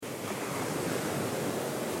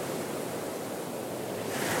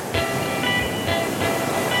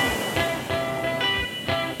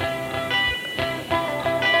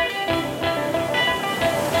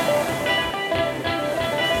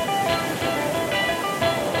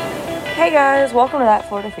Hey guys, welcome to That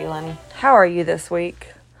Florida Feeling. How are you this week?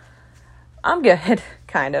 I'm good,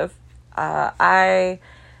 kind of. Sorry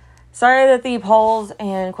that the polls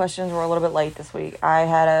and questions were a little bit late this week. I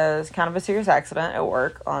had a kind of a serious accident at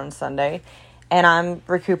work on Sunday, and I'm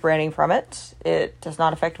recuperating from it. It does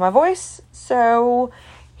not affect my voice, so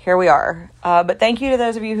here we are. But thank you to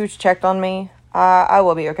those of you who checked on me. I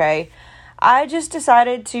will be okay. I just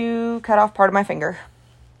decided to cut off part of my finger.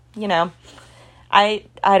 You know, I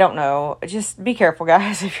don't know. Just be careful,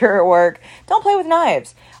 guys, if you're at work. Don't play with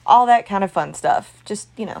knives. All that kind of fun stuff.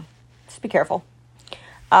 Just be careful.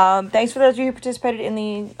 Thanks for those of you who participated in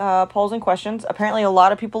the polls and questions. Apparently, a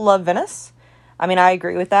lot of people love Venice. I mean, I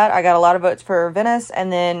agree with that. I got a lot of votes for Venice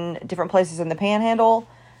and then different places in the Panhandle.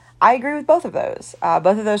 I agree with both of those.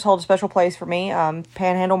 Both of those hold a special place for me.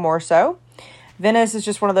 Panhandle more so. Venice is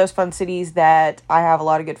just one of those fun cities that I have a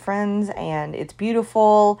lot of good friends, and it's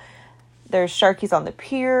beautiful. There's sharkies on the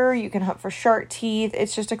pier. You can hunt for shark teeth.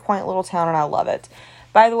 It's just a quaint little town, and I love it.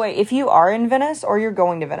 By the way, if you are in Venice or you're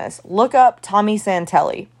going to Venice, look up Tommy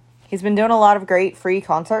Santelli. He's been doing a lot of great free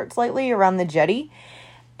concerts lately around the jetty,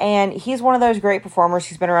 and he's one of those great performers.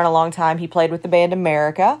 He's been around a long time. He played with the band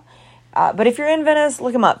America. But if you're in Venice,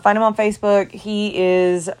 look him up. Find him on Facebook. He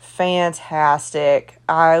is fantastic.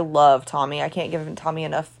 I love Tommy. I can't give Tommy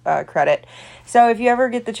enough credit. So if you ever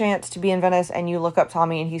get the chance to be in Venice and you look up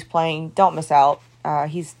Tommy and he's playing, don't miss out.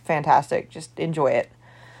 He's fantastic. Just enjoy it.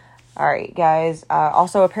 All right, guys.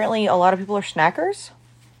 Also, apparently a lot of people are snackers,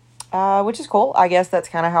 which is cool. I guess that's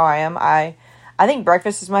kind of how I am. I think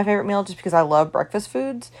breakfast is my favorite meal just because I love breakfast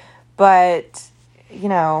foods. But, you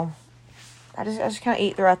know, I just kind of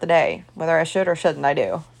eat throughout the day, whether I should or shouldn't, I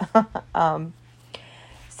do.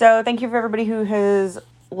 So thank you for everybody who has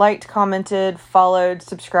liked, commented, followed,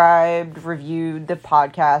 subscribed, reviewed the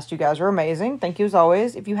podcast. You guys are amazing. Thank you as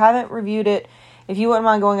always. If you haven't reviewed it, if you wouldn't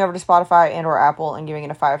mind going over to Spotify and or Apple and giving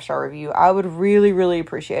it a 5-star review, I would really, really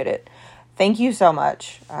appreciate it. Thank you so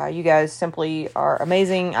much. You guys simply are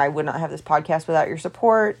amazing. I would not have this podcast without your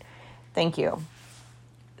support. Thank you.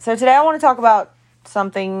 So today I want to talk about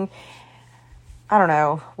something, I don't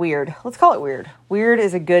know, weird. Let's call it weird. Weird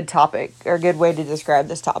is a good topic, or a good way to describe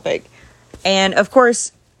this topic. And, of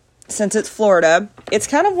course, since it's Florida, it's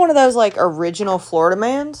kind of one of those, like, original Florida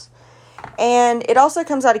mans. And it also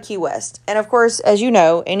comes out of Key West. And, of course, as you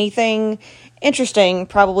know, anything interesting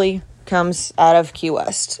probably comes out of Key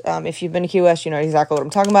West. If you've been to Key West, you know exactly what I'm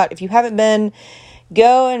talking about. If you haven't been,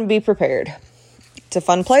 go and be prepared. It's a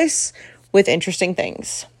fun place with interesting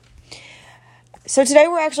things. So today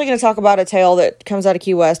we're actually going to talk about a tale that comes out of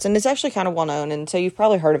Key West, and it's actually kind of well known, and so you've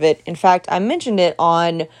probably heard of it. In fact, I mentioned it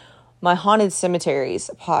on my Haunted Cemeteries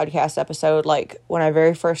podcast episode, like when I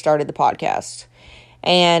very first started the podcast.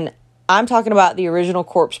 And I'm talking about the original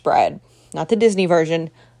Corpse Bride, not the Disney version,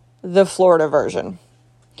 the Florida version.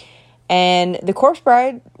 And the Corpse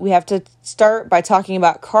Bride, we have to start by talking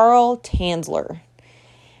about Carl Tanzler,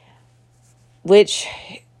 which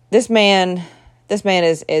this man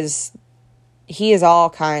is he has all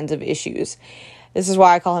kinds of issues. This is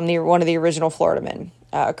why I call him one of the original Florida men.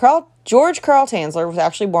 George Carl Tanzler was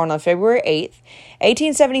actually born on February 8th,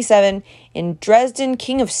 1877 in Dresden,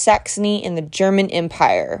 King of Saxony in the German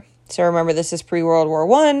Empire. So remember, this is pre-World War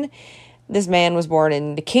I. This man was born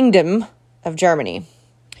in the Kingdom of Germany.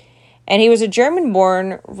 And he was a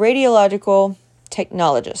German-born radiological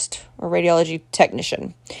technologist, or radiology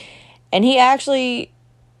technician. And he actually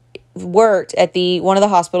worked at one of the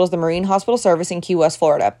hospitals, the Marine Hospital Service in Key West,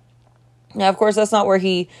 Florida. Now, of course, that's not where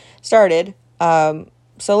he started.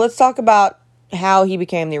 So let's talk about how he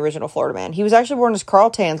became the original Florida man. He was actually born as Carl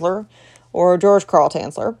Tanzler, or George Carl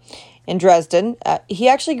Tanzler, in Dresden. He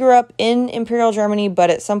actually grew up in Imperial Germany, but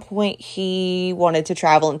at some point he wanted to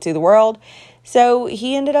travel and see the world. So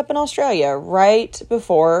he ended up in Australia right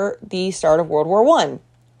before the start of World War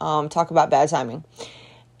I. Talk about bad timing.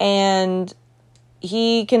 And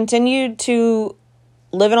he continued to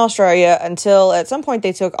live in Australia until at some point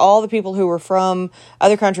they took all the people who were from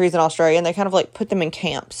other countries in Australia and they kind of like put them in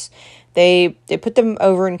camps. They put them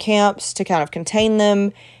over in camps to kind of contain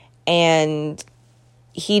them, and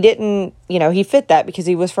he didn't, he fit that because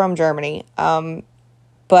he was from Germany.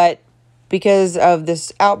 But because of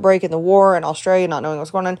this outbreak in the war in Australia, not knowing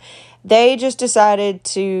what's going on, they just decided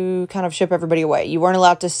to kind of ship everybody away. You weren't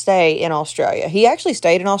allowed to stay in Australia. He actually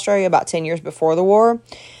stayed in Australia about 10 years before the war,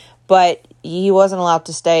 but he wasn't allowed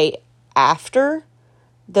to stay after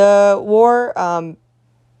the war.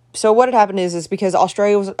 So what had happened is because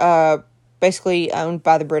Australia was basically owned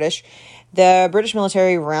by the British, the British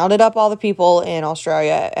military rounded up all the people in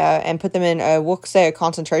Australia and put them in, we'll say, a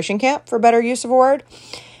concentration camp, for better use of a word.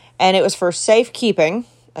 And it was for safekeeping.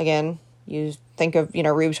 Again, You think of,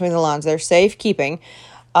 read between the lines. They're safekeeping,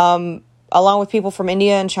 along with people from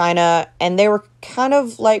India and China. And they were kind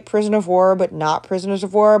of like prisoners of war, but not prisoners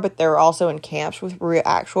of war. But they were also in camps with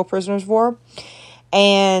actual prisoners of war.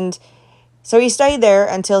 And so he stayed there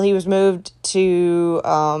until he was moved to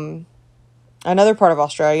another part of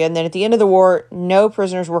Australia. And then at the end of the war, no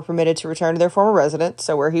prisoners were permitted to return to their former residence.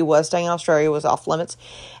 So where he was staying in Australia was off limits.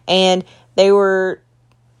 And they were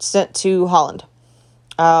sent to Holland.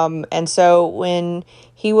 And so when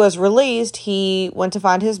he was released, he went to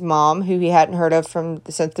find his mom, who he hadn't heard of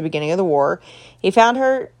since the beginning of the war. He found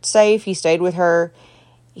her safe. He stayed with her.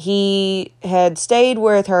 He had stayed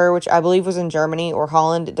with her, which I believe was in Germany or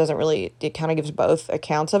Holland. It kind of gives both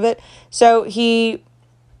accounts of it. So he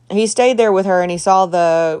stayed there with her, and he saw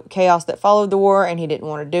the chaos that followed the war, and he didn't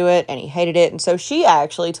want to do it, and he hated it. And so she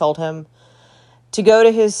actually told him to go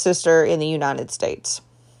to his sister in the United States.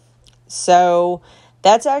 So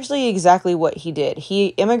that's actually exactly what he did. He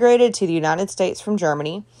immigrated to the United States from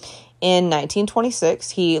Germany in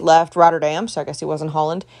 1926. He left Rotterdam, so I guess he was in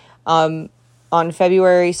Holland, on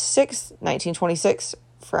February 6th, 1926,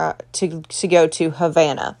 to go to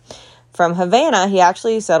Havana. From Havana, he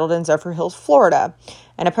actually settled in Zephyrhills, Florida,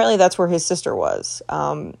 and apparently that's where his sister was.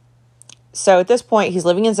 So at this point, he's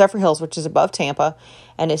living in Zephyrhills, which is above Tampa,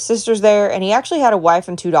 and his sister's there, and he actually had a wife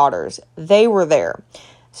and 2 daughters. They were there.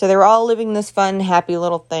 So they were all living this fun, happy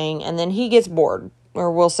little thing, and then he gets bored,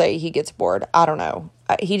 or we'll say he gets bored. I don't know.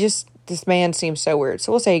 This man seems so weird,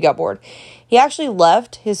 so we'll say he got bored. He actually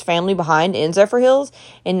left his family behind in Zephyrhills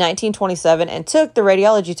in 1927 and took the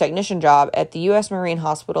radiology technician job at the U.S. Marine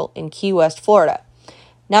Hospital in Key West, Florida.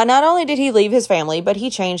 Now, not only did he leave his family, but he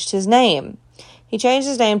changed his name. He changed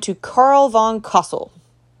his name to Carl von Cosel.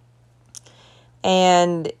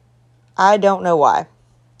 And I don't know why,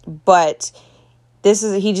 but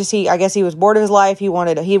I guess he was bored of his life. He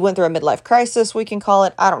went through a midlife crisis, we can call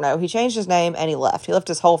it. I don't know. He changed his name and he left. He left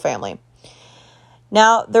his whole family.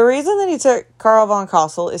 Now, the reason that he took Carl von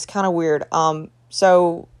Cosel is kind of weird.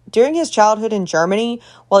 So during his childhood in Germany,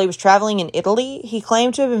 while he was traveling in Italy, he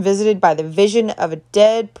claimed to have been visited by the vision of a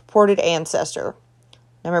dead purported ancestor.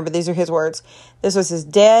 Now remember, these are his words. This was his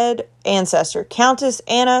dead ancestor, Countess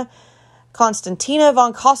Anna Constantina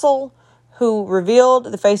von Cosel, who revealed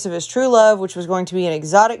the face of his true love, which was going to be an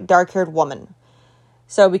exotic, dark-haired woman.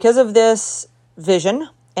 So because of this vision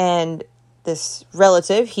and this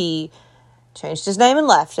relative, he changed his name and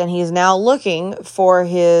left, and he is now looking for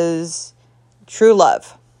his true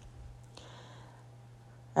love.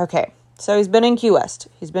 Okay, so he's been in Key West.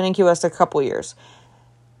 He's been in Key West a couple years.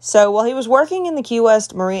 So while he was working in the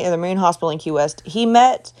the Marine Hospital in Key West, he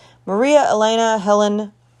met Maria Elena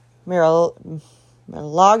Helen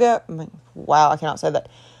Marilaga. Wow, I cannot say that.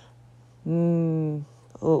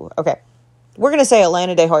 Okay. We're going to say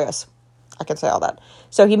Elena de Hoyos. I can say all that.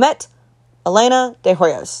 So he met Elena de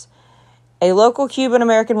Hoyos, a local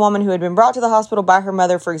Cuban-American woman who had been brought to the hospital by her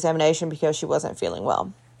mother for examination because she wasn't feeling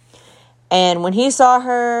well. And when he saw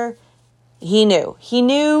her, he knew. He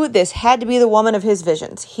knew this had to be the woman of his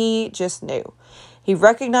visions. He just knew. He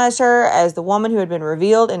recognized her as the woman who had been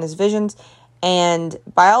revealed in his visions. And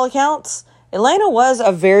by all accounts, Elena was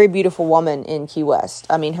a very beautiful woman in Key West.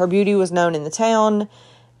 I mean, her beauty was known in the town.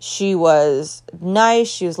 She was nice.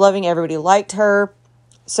 She was loving. Everybody liked her.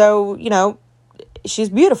 So, she's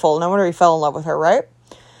beautiful. No wonder he fell in love with her, right?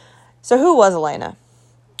 So who was Elena?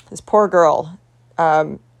 This poor girl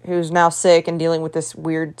who's now sick and dealing with this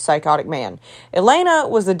weird psychotic man. Elena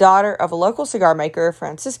was the daughter of a local cigar maker,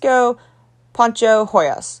 Francisco Pancho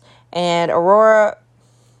Hoyos, and Aurora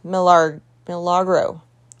Milagro.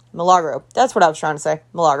 That's what I was trying to say.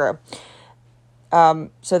 Milagro.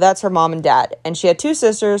 So that's her mom and dad. And she had 2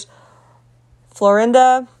 sisters,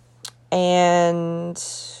 Florinda and,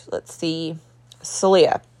 let's see,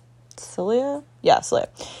 Celia. Celia? Yeah, Celia.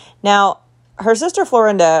 Now, her sister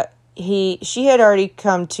Florinda, she had already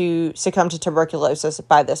succumbed to tuberculosis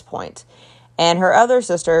by this point. And her other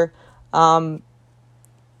sister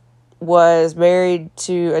was married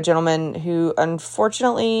to a gentleman who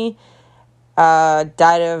unfortunately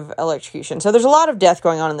died of electrocution. So there's a lot of death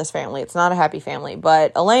going on in this family. It's not a happy family,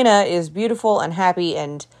 but Elena is beautiful and happy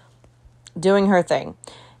and doing her thing.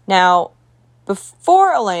 Now,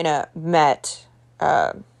 before Elena met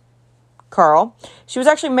Carl, she was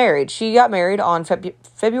actually married. She got married on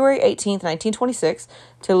February 18th, 1926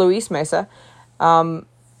 to Luis Mesa.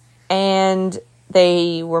 And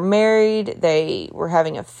they were married. They were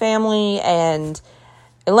having a family, and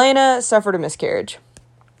Elena suffered a miscarriage.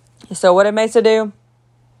 So what did Mesa do?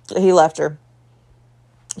 He left her.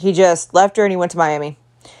 He just left her and he went to Miami.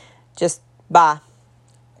 Just bye.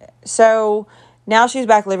 So Now she's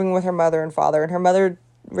back living with her mother and father, and her mother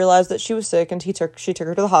realized that she was sick, and she took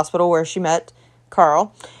her to the hospital where she met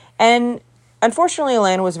Carl. And unfortunately,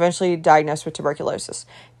 Elena was eventually diagnosed with tuberculosis.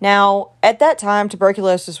 Now, at that time,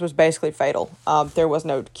 tuberculosis was basically fatal. There was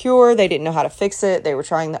no cure. They didn't know how to fix it. They were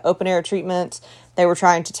trying the open air treatments. They were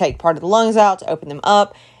trying to take part of the lungs out to open them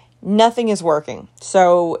up. Nothing is working.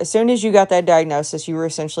 So as soon as you got that diagnosis, you were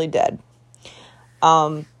essentially dead.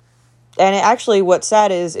 And actually, what's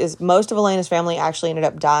sad is most of Elena's family actually ended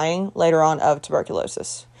up dying later on of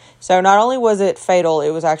tuberculosis. So not only was it fatal,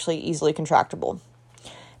 it was actually easily contractable.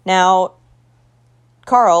 Now,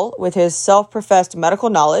 Carl, with his self-professed medical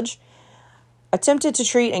knowledge, attempted to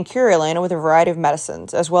treat and cure Elena with a variety of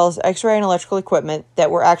medicines, as well as x-ray and electrical equipment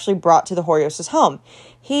that were actually brought to the Hoyos' home.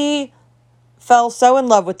 He fell so in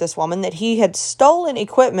love with this woman that he had stolen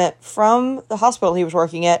equipment from the hospital he was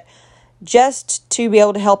working at just to be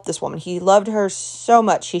able to help this woman. He loved her so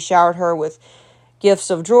much. He showered her with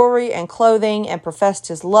gifts of jewelry and clothing and professed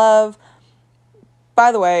his love.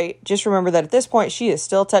 By the way, just remember that at this point, she is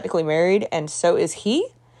still technically married, and so is he.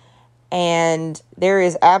 And there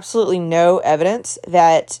is absolutely no evidence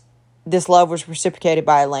that this love was reciprocated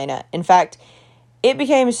by Elena. In fact, it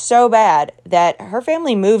became so bad that her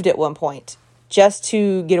family moved at one point just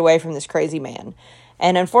to get away from this crazy man.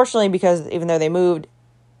 And unfortunately, because even though they moved,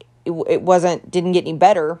 it didn't get any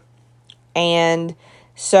better. And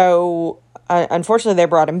so, unfortunately, they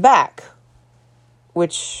brought him back,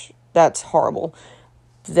 which that's horrible.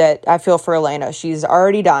 That I feel for Elena. She's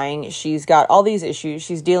already dying. She's got all these issues.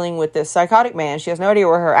 She's dealing with this psychotic man. She has no idea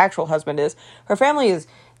where her actual husband is. Her family is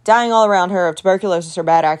dying all around her of tuberculosis or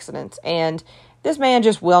bad accidents. And this man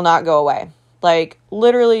just will not go away. Like,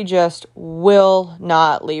 literally just will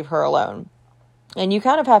not leave her alone. And you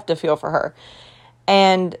kind of have to feel for her.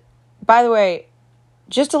 And, by the way,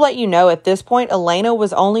 just to let you know, at this point, Elena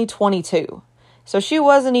was only 22. So she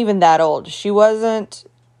wasn't even that old. She wasn't,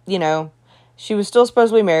 she was still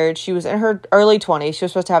supposed to be married. She was in her early 20s. She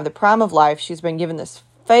was supposed to have the prime of life. She's been given this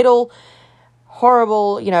fatal,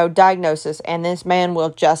 horrible, diagnosis. And this man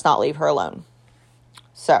will just not leave her alone.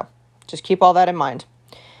 So, just keep all that in mind.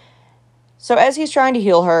 So, as he's trying to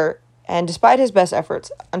heal her, and despite his best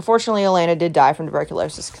efforts, unfortunately, Elena did die from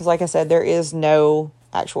tuberculosis. Because, like I said, there is no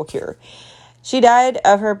actual cure. She died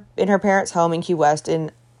in her parents' home in Key West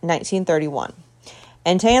in 1931.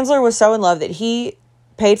 And Tanzler was so in love that he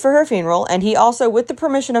paid for her funeral, and he also, with the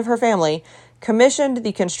permission of her family, commissioned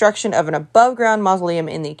the construction of an above-ground mausoleum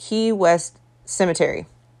in the Key West Cemetery.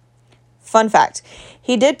 Fun fact,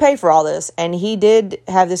 he did pay for all this, and he did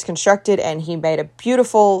have this constructed, and he made a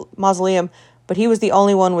beautiful mausoleum, but he was the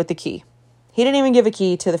only one with the key. He didn't even give a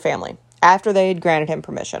key to the family after they had granted him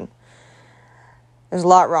permission. There's a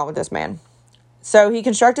lot wrong with this man. So he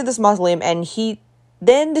constructed this mausoleum, and he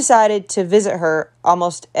then decided to visit her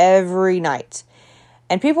almost every night.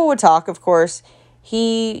 And people would talk, of course.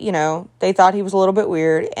 He, they thought he was a little bit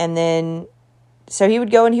weird. And then, so he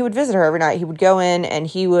would go and he would visit her every night. He would go in and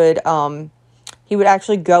he would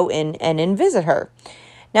actually go in and visit her.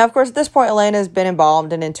 Now, of course, at this point, Elena has been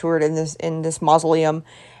embalmed and interred in this mausoleum.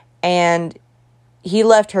 And he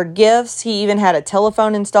left her gifts. He even had a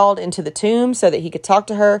telephone installed into the tomb so that he could talk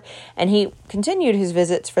to her. And he continued his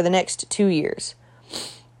visits for the next 2 years.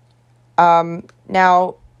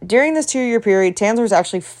 Now, during this 2-year period, Tanzler was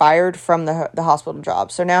actually fired from the hospital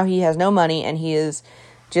job. So now he has no money and he is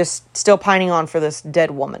just still pining on for this dead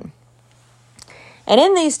woman. And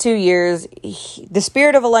in these 2 years, the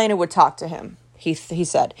spirit of Elena would talk to him. He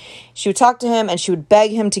said she would talk to him and she would beg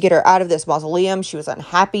him to get her out of this mausoleum. She was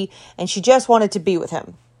unhappy and she just wanted to be with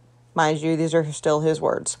him. Mind you, these are still his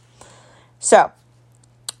words. So,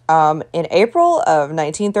 in April of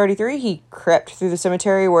 1933, he crept through the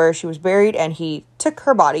cemetery where she was buried and he took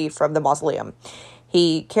her body from the mausoleum.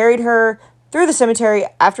 He carried her through the cemetery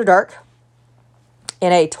after dark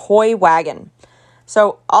in a toy wagon.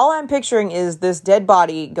 So all I'm picturing is this dead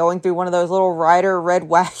body going through one of those little Ryder red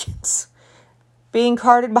wagons, being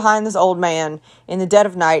carted behind this old man in the dead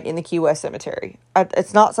of night in the Key West Cemetery.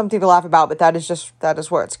 It's not something to laugh about, but that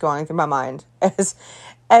is what's going through my mind as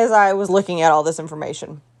I was looking at all this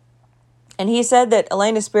information. And he said that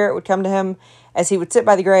Elena's spirit would come to him as he would sit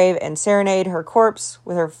by the grave and serenade her corpse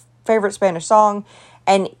with her favorite Spanish song.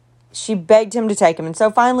 And she begged him to take him. And so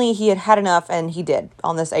finally he had had enough, and he did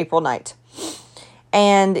on this April night.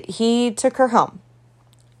 And he took her home.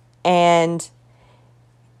 And,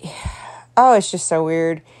 oh, it's just so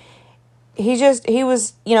weird. He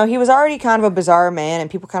was already kind of a bizarre man, and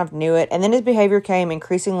people kind of knew it. And then his behavior became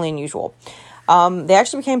increasingly unusual. They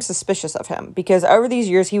actually became suspicious of him because over these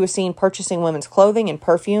years he was seen purchasing women's clothing and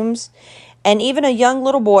perfumes, and even a young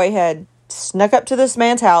little boy had snuck up to this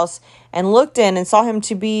man's house and looked in and saw him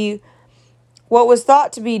to be what was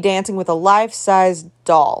thought to be dancing with a life-size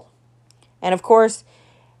doll. And of course,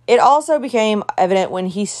 it also became evident when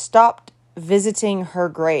he stopped visiting her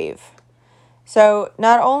grave. So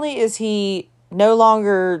not only is he no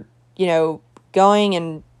longer, going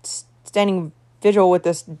and standing vigil with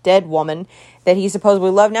this dead woman that he supposedly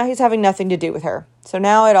loved, now he's having nothing to do with her. So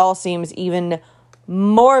now it all seems even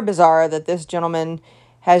more bizarre that this gentleman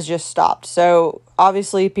has just stopped. So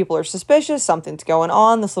obviously people are suspicious. Something's going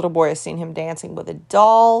on. This little boy has seen him dancing with a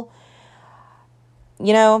doll.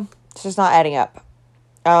 It's just not adding up.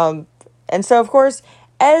 And so, of course,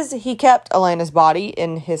 as he kept Elena's body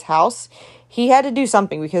in his house, he had to do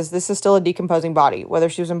something because this is still a decomposing body. Whether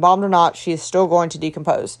she was embalmed or not, she is still going to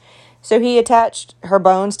decompose. So he attached her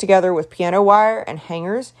bones together with piano wire and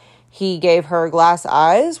hangers. He gave her glass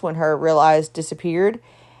eyes when her real eyes disappeared.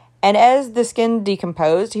 And as the skin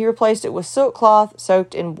decomposed, he replaced it with silk cloth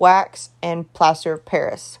soaked in wax and plaster of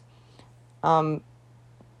Paris,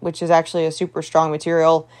 which is actually a super strong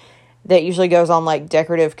material that usually goes on like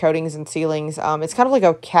decorative coatings and ceilings. It's kind of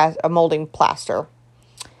like a molding plaster.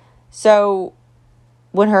 So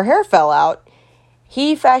when her hair fell out,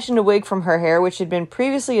 he fashioned a wig from her hair, which had been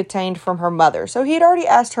previously obtained from her mother. So he had already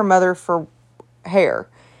asked her mother for hair,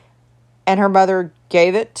 and her mother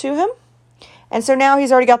gave it to him. And so now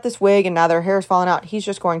he's already got this wig, and now their hair is falling out. He's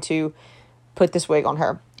just going to put this wig on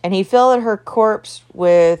her. And he filled her corpse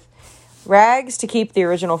with rags to keep the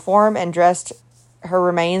original form and dressed her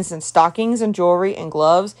remains in stockings and jewelry and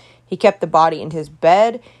gloves. He kept the body in his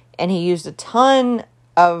bed, and he used a ton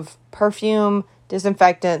of perfume,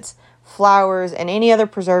 disinfectants, flowers, and any other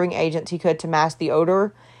preserving agents he could to mask the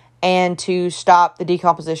odor and to stop the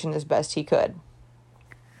decomposition as best he could.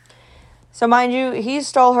 So mind you, he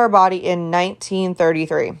stole her body in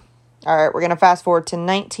 1933. All right, we're going to fast forward to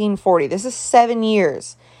 1940. This is 7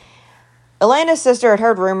 years. Elena's sister had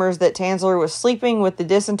heard rumors that Tanzler was sleeping with the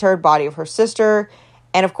disinterred body of her sister.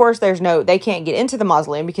 And of course, they can't get into the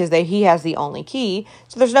mausoleum because he has the only key.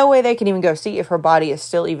 So there's no way they can even go see if her body is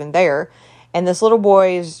still even there. And this little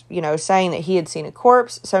boy is, saying that he had seen a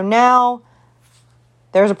corpse. So now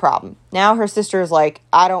there's a problem. Now her sister is like,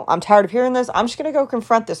 I'm tired of hearing this. I'm just going to go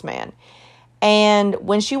confront this man. And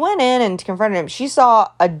when she went in and confronted him, she saw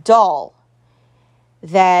a doll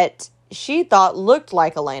that she thought looked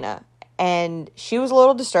like Elena. And she was a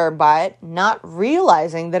little disturbed by it, not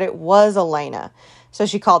realizing that it was Elena. So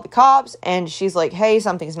she called the cops and she's like, hey,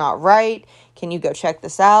 something's not right. Can you go check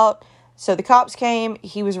this out? So the cops came,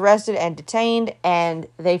 he was arrested and detained, and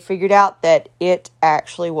they figured out that it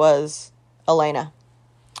actually was Elena.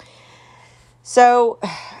 So,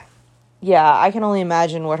 yeah, I can only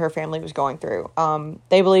imagine what her family was going through.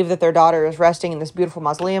 They believe that their daughter is resting in this beautiful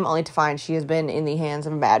mausoleum, only to find she has been in the hands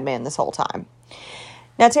of a madman this whole time.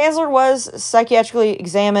 Now, Tanzler was psychiatrically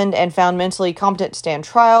examined and found mentally competent to stand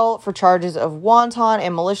trial for charges of wanton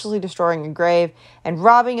and maliciously destroying a grave and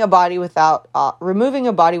removing a body without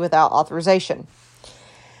authorization.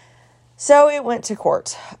 So it went to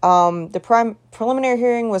court. The preliminary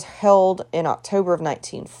hearing was held in October of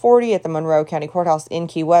 1940 at the Monroe County Courthouse in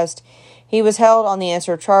Key West. He was held on the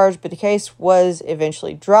answer charge, but the case was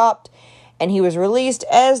eventually dropped, and he was released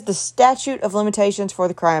as the statute of limitations for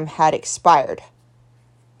the crime had expired.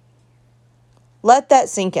 Let that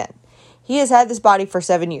sink in. He has had this body for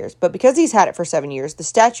 7 years, but because he's had it for 7 years, the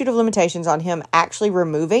statute of limitations on him actually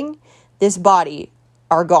removing this body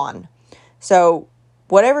are gone. So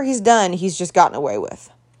whatever he's done, he's just gotten away with.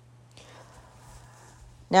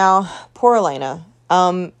 Now, poor Elena.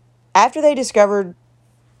 After they discovered,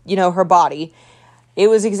 her body, it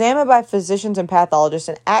was examined by physicians and pathologists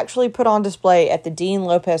and actually put on display at the Dean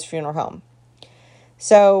Lopez Funeral Home.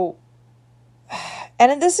 So,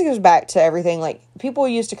 and this goes back to everything, like, people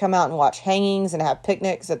used to come out and watch hangings and have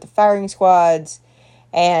picnics at the firing squads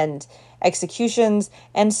and executions.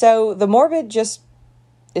 And so the morbid just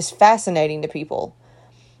is fascinating to people.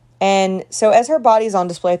 And so as her body's on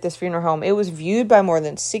display at this funeral home, it was viewed by more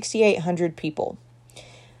than 6,800 people.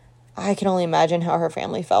 I can only imagine how her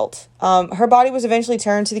family felt. Her body was eventually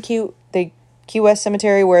turned to the Key West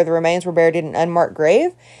Cemetery, where the remains were buried in an unmarked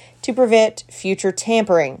grave to prevent future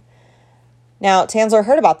tampering. Now, Tanzler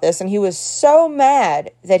heard about this, and he was so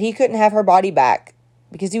mad that he couldn't have her body back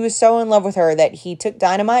because he was so in love with her that he took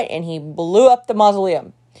dynamite and he blew up the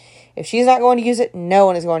mausoleum. If she's not going to use it, no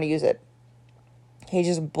one is going to use it. He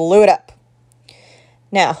just blew it up.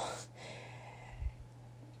 Now,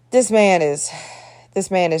 this man is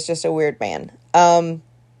just a weird man. I'll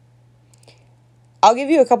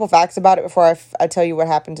give you a couple facts about it before I tell you what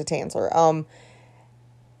happened to Tanzler.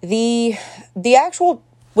 The actual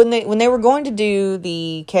when they were going to do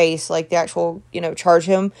the case, like the actual, charge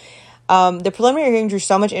him, the preliminary hearing drew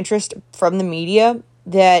so much interest from the media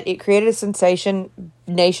that it created a sensation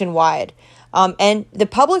nationwide. And the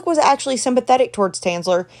public was actually sympathetic towards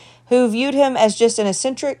Tanzler, who viewed him as just an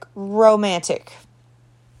eccentric romantic.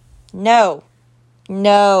 No,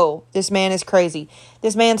 this man is crazy.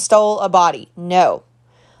 This man stole a body. No.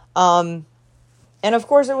 And of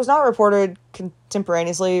course, it was not reported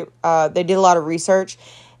contemporaneously. They did a lot of research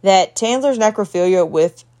that Tanzler's necrophilia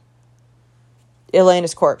with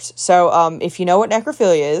Elena's corpse. So, if you know what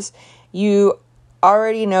necrophilia is, you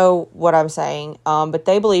already know what I'm saying. But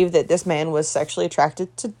they believe that this man was sexually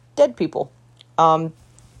attracted to dead people. And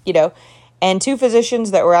two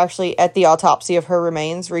physicians that were actually at the autopsy of her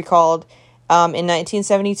remains recalled in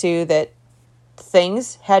 1972 that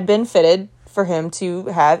things had been fitted for him to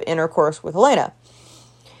have intercourse with Elena.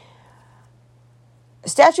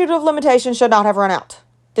 Statute of limitations should not have run out.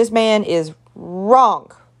 This man is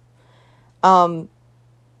wrong.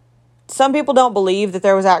 Some people don't believe that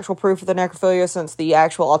there was actual proof of the necrophilia since the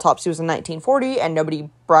actual autopsy was in 1940 and nobody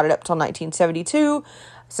brought it up till 1972,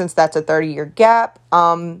 since that's a 30-year gap.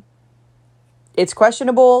 It's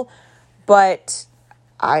questionable, but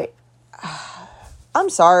I'm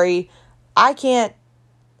sorry. I can't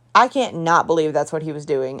not believe that's what he was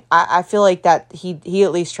doing. I feel like that he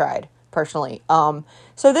at least tried, personally.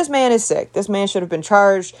 So this man is sick. This man should have been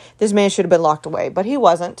charged. This man should have been locked away, but he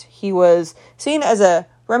wasn't. He was seen as a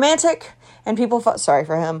romantic, and people felt sorry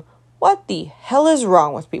for him. What the hell is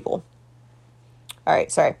wrong with people? All right,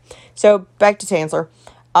 sorry. So back to Tanzler.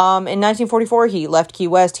 In 1944, he left Key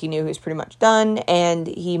West. He knew he was pretty much done, and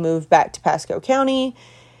he moved back to Pasco County,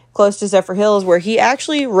 close to Zephyr Hills, where he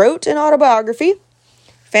actually wrote an autobiography,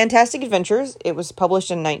 Fantastic Adventures. It was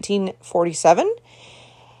published in 1947.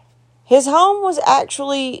 His home was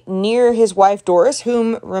actually near his wife, Doris,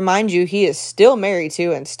 whom, remind you, he is still married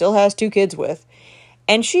to and still has 2 kids with,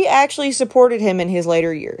 and she actually supported him in his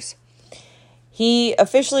later years. He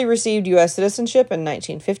officially received U.S. citizenship in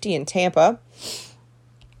 1950 in Tampa,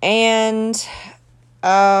 and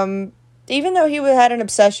even though he had an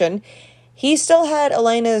obsession, he still had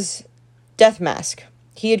Elena's death mask.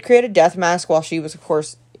 He had created a death mask while she was, of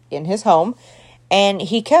course, in his home, and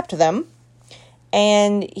he kept them,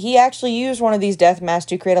 and he actually used one of these death masks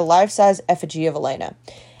to create a life-size effigy of Elena.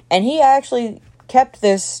 And he actually kept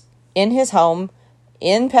this in his home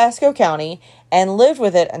in Pasco County and lived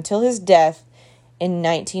with it until his death in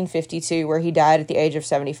 1952, where he died at the age of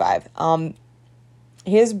 75.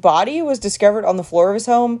 His body was discovered on the floor of his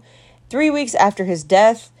home 3 weeks after his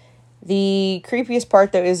death. The creepiest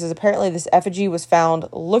part, though, is apparently this effigy was found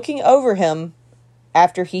looking over him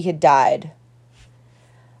after he had died.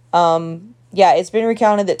 It's been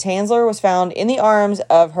recounted that Tanzler was found in the arms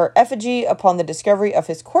of her effigy upon the discovery of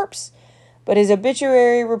his corpse, but his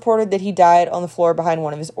obituary reported that he died on the floor behind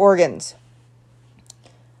one of his organs.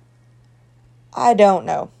 I don't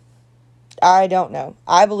know.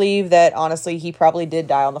 I believe that, honestly, he probably did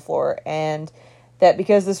die on the floor, and that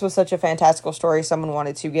because this was such a fantastical story, someone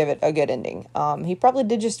wanted to give it a good ending. He probably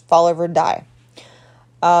did just fall over and die.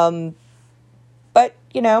 But,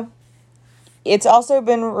 it's also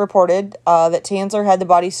been reported that Tanzler had the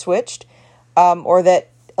body switched, or that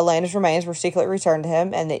Elena's remains were secretly returned to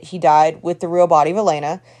him, and that he died with the real body of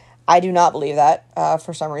Elena. I do not believe that,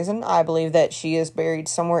 for some reason. I believe that she is buried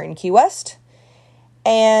somewhere in Key West,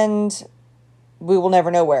 and we will never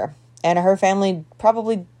know where. And her family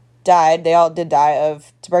probably died. They all did die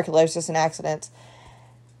of tuberculosis and accidents.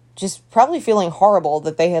 Just probably feeling horrible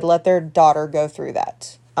that they had let their daughter go through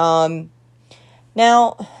that.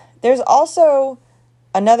 Now, there's also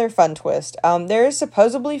another fun twist. There is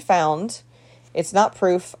supposedly found, it's not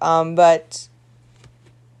proof, but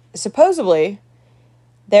supposedly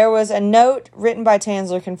there was a note written by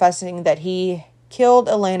Tanzler confessing that he killed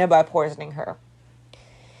Elena by poisoning her.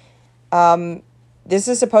 This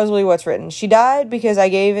is supposedly what's written. She died because I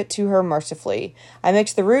gave it to her mercifully. I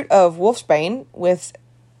mixed the root of wolfsbane with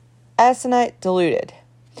aconite diluted.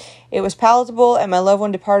 It was palatable, and my loved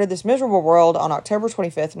one departed this miserable world on October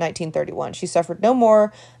 25th, 1931. She suffered no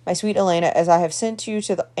more, my sweet Elena, as I have sent you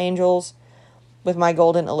to the angels with my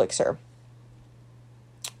golden elixir.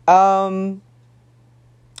 I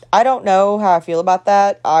don't know how I feel about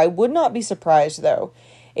that. I would not be surprised, though.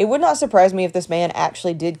 It would not surprise me if this man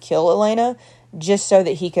actually did kill Elena just so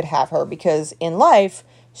that he could have her, because in life,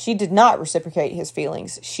 she did not reciprocate his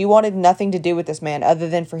feelings. She wanted nothing to do with this man other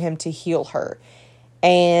than for him to heal her.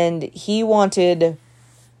 And he wanted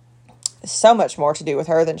so much more to do with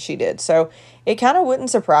her than she did. So it kind of wouldn't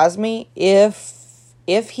surprise me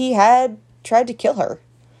if he had tried to kill her.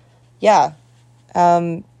 Yeah.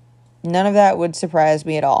 None of that would surprise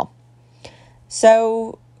me at all.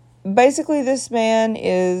 So basically this man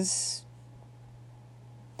is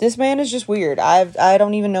just weird. I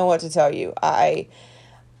don't even know what to tell you. When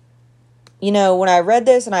I read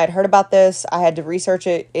this and I had heard about this, I had to research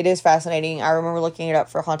it. It is fascinating. I remember looking it up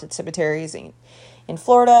for haunted cemeteries in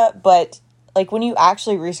Florida, but like when you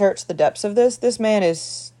actually research the depths of this man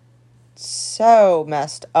is so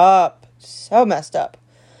messed up. So messed up.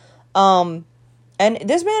 And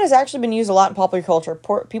this man has actually been used a lot in popular culture.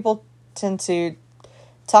 People tend to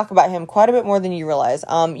talk about him quite a bit more than you realize.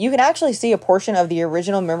 You can actually see a portion of the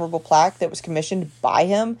original memorable plaque that was commissioned by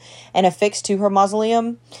him and affixed to her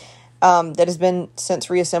mausoleum that has been since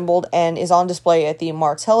reassembled and is on display at the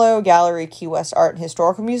Martello Gallery Key West Art and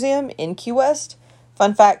Historical Museum in Key West.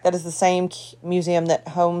 Fun fact, that is the same museum that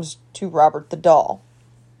homes to Robert the Doll.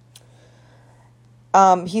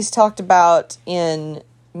 He's talked about in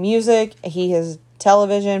music. He has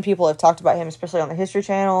television. People have talked about him, especially on the History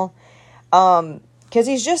Channel. Because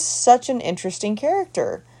he's just such an interesting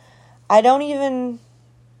character. I don't even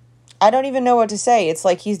know what to say. It's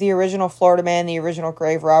like he's the original Florida man, the original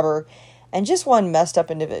grave robber, and just one messed up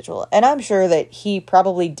individual. And I'm sure that he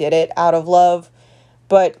probably did it out of love.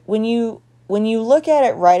 But when you look at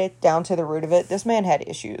it, write it down to the root of it, this man had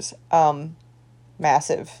issues.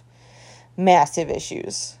 Massive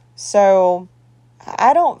issues. So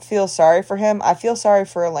I don't feel sorry for him. I feel sorry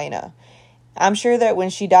for Elena. I'm sure that when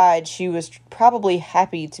she died, she was probably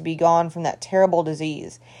happy to be gone from that terrible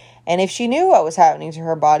disease. And if she knew what was happening to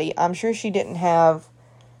her body, I'm sure she didn't have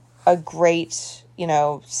a great,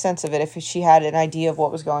 sense of it if she had an idea of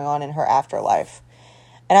what was going on in her afterlife.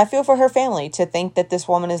 And I feel for her family to think that this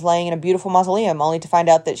woman is laying in a beautiful mausoleum only to find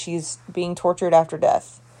out that she's being tortured after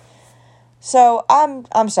death. So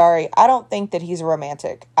I'm sorry. I don't think that he's a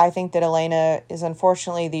romantic. I think that Elena is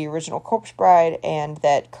unfortunately the original corpse bride and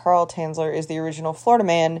that Carl Tanzler is the original Florida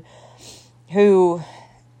man who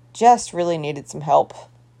just really needed some help.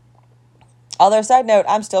 Although, side note,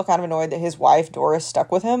 I'm still kind of annoyed that his wife, Doris,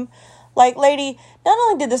 stuck with him. Like, lady, not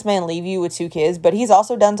only did this man leave you with 2 kids, but he's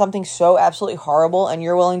also done something so absolutely horrible and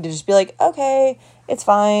you're willing to just be like, okay, it's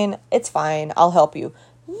fine, I'll help you.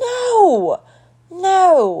 No,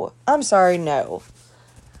 I'm sorry, no.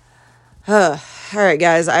 All right,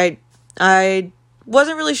 guys, I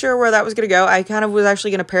wasn't really sure where that was going to go. I kind of was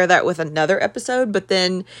actually going to pair that with another episode, but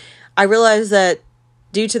then I realized that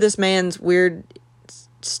due to this man's weird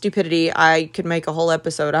stupidity, I could make a whole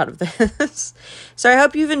episode out of this. So I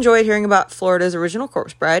hope you've enjoyed hearing about Florida's original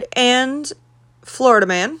corpse bride and Florida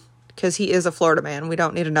man, because he is a Florida man. We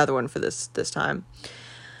don't need another one for this time.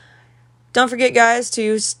 Don't forget, guys,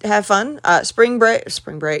 to have fun. Spring break.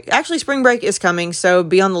 Actually, spring break is coming, so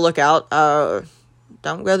be on the lookout.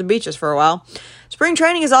 Don't go to the beaches for a while. Spring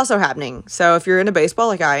training is also happening, so if you're into baseball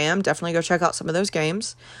like I am, definitely go check out some of those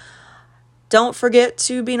games. Don't forget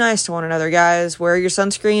to be nice to one another, guys. Wear your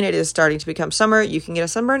sunscreen. It is starting to become summer. You can get a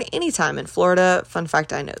sunburn anytime in Florida. Fun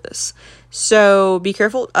fact, I know this. So be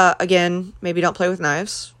careful. Again, maybe don't play with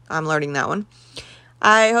knives. I'm learning that one.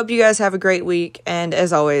 I hope you guys have a great week, and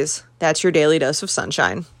as always, that's your daily dose of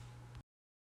sunshine.